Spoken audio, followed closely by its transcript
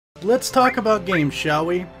Let's talk about games, shall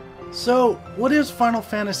we? So, what is Final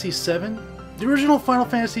Fantasy VII? The original Final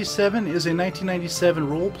Fantasy VII is a 1997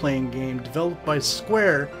 role-playing game developed by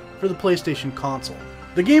Square for the PlayStation console.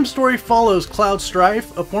 The game's story follows Cloud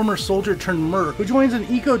Strife, a former soldier turned merc, who joins an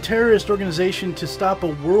eco-terrorist organization to stop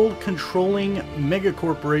a world-controlling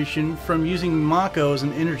megacorporation from using Mako as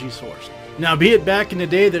an energy source. Now, be it back in the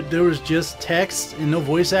day that there was just text and no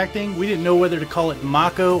voice acting, we didn't know whether to call it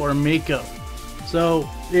Mako or Mako. So,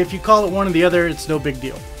 if you call it one or the other, it's no big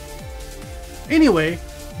deal. Anyway,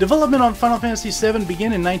 development on Final Fantasy VII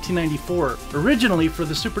began in 1994, originally for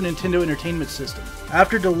the Super Nintendo Entertainment System.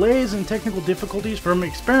 After delays and technical difficulties from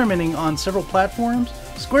experimenting on several platforms,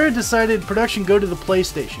 Square decided production go to the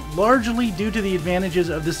PlayStation, largely due to the advantages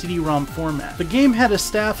of the CD-ROM format. The game had a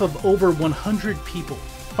staff of over 100 people.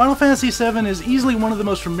 Final Fantasy VII is easily one of the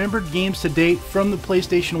most remembered games to date from the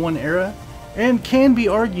PlayStation 1 era, and can be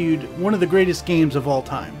argued one of the greatest games of all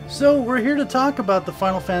time. So we're here to talk about the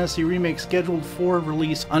Final Fantasy Remake scheduled for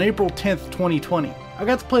release on April 10th, 2020. I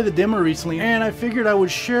got to play the demo recently, and I figured I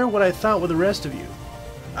would share what I thought with the rest of you.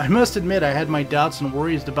 I must admit I had my doubts and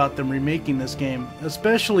worries about them remaking this game,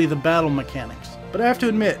 especially the battle mechanics. But I have to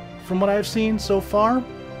admit, from what I've seen so far,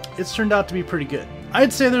 it's turned out to be pretty good.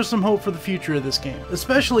 I'd say there's some hope for the future of this game,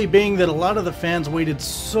 especially being that a lot of the fans waited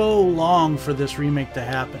so long for this remake to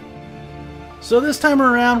happen. So this time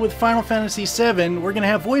around with Final Fantasy VII, we're going to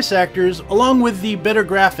have voice actors along with the better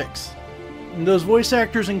graphics. And those voice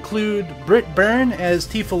actors include Britt Baron as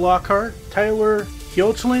Tifa Lockhart, Tyler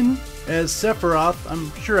Hoechlin as Sephiroth,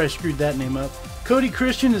 I'm sure I screwed that name up, Cody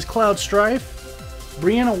Christian as Cloud Strife,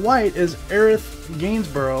 Brianna White as Aerith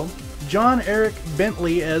Gainsborough, John Eric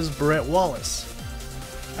Bentley as Brett Wallace.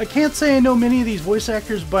 I can't say I know many of these voice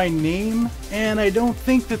actors by name, and I don't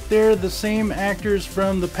think that they're the same actors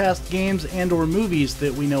from the past games and or movies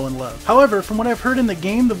that we know and love. However, from what I've heard in the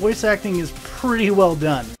game, the voice acting is pretty well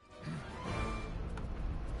done.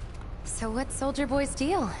 So what's Soldier Boy's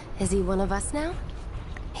deal? Is he one of us now?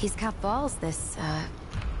 He's got balls, this,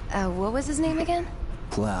 what was his name again?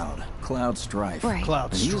 Cloud Strife. Right.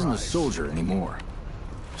 Cloud And he isn't a Strife. soldier anymore.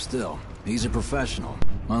 Still, he's a professional,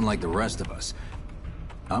 unlike the rest of us.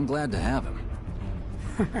 I'm glad to have him.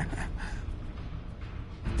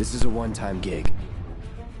 This is a one-time gig.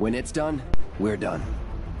 When it's done, we're done.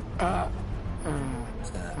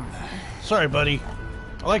 Sorry, buddy.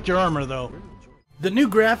 I like your armor, though. The new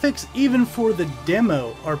graphics, even for the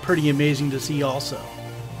demo, are pretty amazing to see also.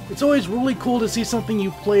 It's always really cool to see something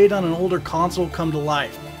you played on an older console come to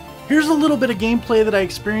life. Here's a little bit of gameplay that I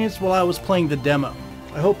experienced while I was playing the demo.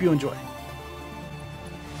 I hope you enjoy.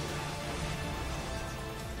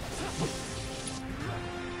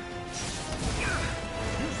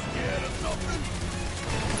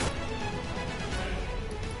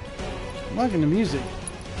 I'm liking the music.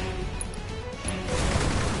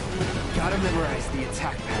 Gotta memorize the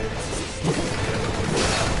attack patterns.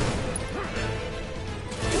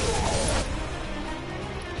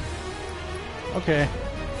 Okay.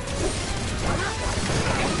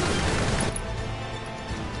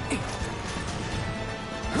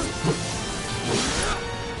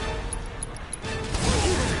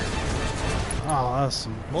 Oh, that's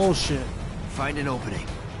some bullshit. Find an opening.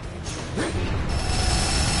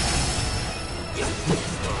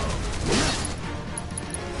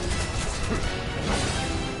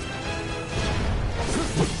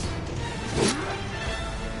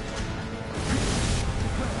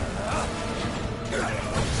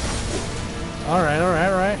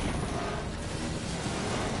 Alright.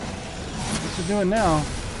 What's it doing now?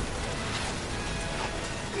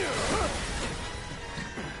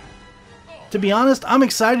 To be honest, I'm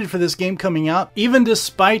excited for this game coming out, even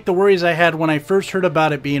despite the worries I had when I first heard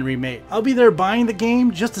about it being remade. I'll be there buying the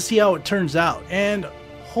game just to see how it turns out, and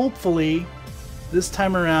hopefully this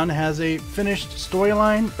time around has a finished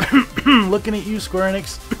storyline. Looking at you, Square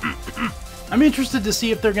Enix. I'm interested to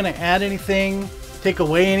see if they're going to add anything, take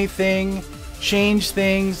away anything, change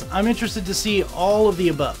things. I'm interested to see all of the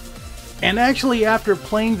above. And actually, after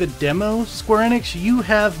playing the demo, Square Enix, you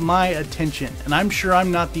have my attention, and I'm sure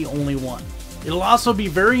I'm not the only one. It'll also be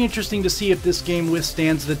very interesting to see if this game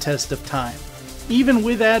withstands the test of time, even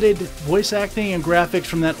with added voice acting and graphics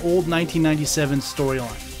from that old 1997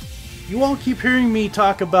 storyline. You all keep hearing me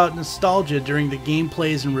talk about nostalgia during the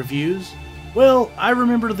gameplays and reviews. Well, I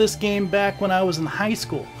remember this game back when I was in high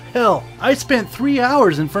school. Hell, I spent 3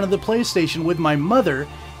 hours in front of the PlayStation with my mother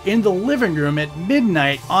in the living room at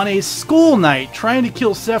midnight on a school night trying to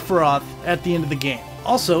kill Sephiroth at the end of the game.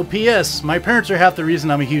 Also, P.S. my parents are half the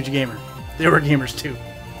reason I'm a huge gamer. They were gamers too.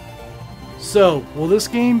 So, will this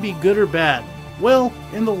game be good or bad? Well,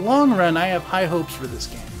 in the long run, I have high hopes for this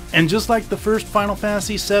game. And just like the first Final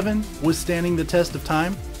Fantasy VII withstanding the test of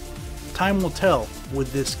time, time will tell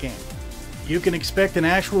with this game. You can expect an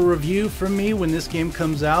actual review from me when this game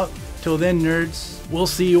comes out. Till then, nerds, we'll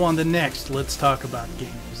see you on the next Let's Talk About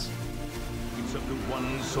Games. It's up to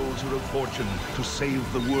one soldier of fortune to save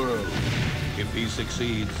the world. If he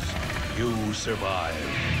succeeds, you survive.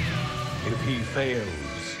 If he fails,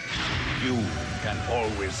 you can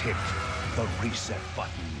always hit the reset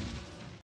button.